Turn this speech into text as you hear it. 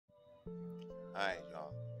All right,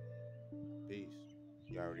 y'all. Peace.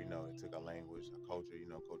 You already know it took a language, a culture,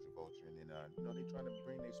 culture, vulture, and then they trying to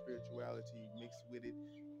bring their spirituality mixed with it,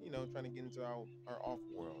 trying to get into our off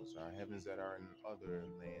worlds, our heavens that are in other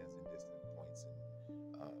lands and distant points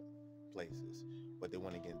and places. But they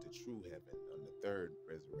want to get into true heaven on the third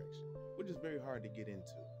resurrection, which is very hard to get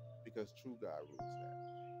into because true God rules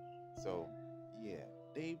that. So yeah,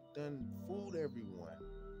 they've done fooled everyone,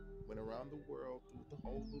 went around the world through the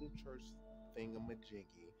whole little church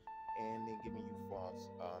thingamajiggy, and they're giving you false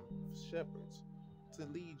shepherds to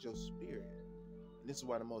lead your spirit. And this is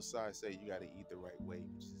why the Most High say you got to eat the right way,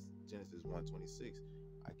 which is Genesis 1:26.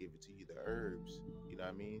 I give it to you the herbs, you know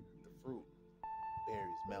what I mean? The fruit,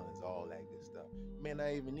 berries, melons, all that good stuff. You may not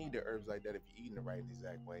even need the herbs like that if you're eating the right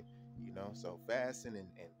exact way, So fasting and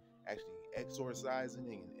actually exorcising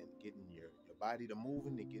and getting your body to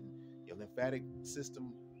moving and getting your lymphatic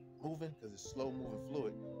system moving because it's slow moving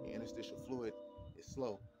fluid. Your interstitial fluid is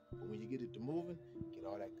slow. But when you get it to moving, get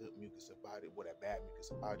all that good mucus about it, what that bad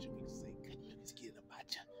mucus about you, we can say good mucus getting about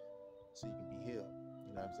you. So you can be healed.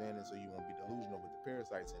 You know what I'm saying? And so you won't be delusional with the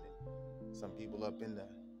parasites in it. Some people up in the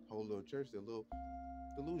whole little church, they're a little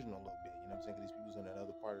delusional a little bit. You know what I'm saying? Because these people's in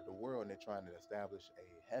another part of the world and they're trying to establish a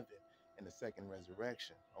heaven and a second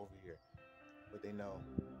resurrection over here. But they know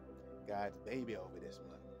God's baby over this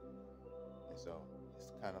one. And so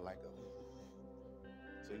it's kind of like a.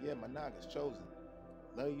 So yeah, my Naga's chosen.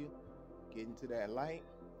 Love you. Get into that light.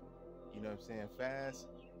 You know what I'm saying? Fast.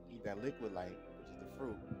 Eat that liquid light, which is the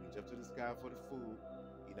fruit. Reach up to the sky for the food.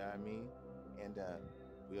 You know what I mean? And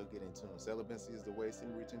we'll get into them. Celibacy is the way.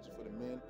 Sin retention for the men.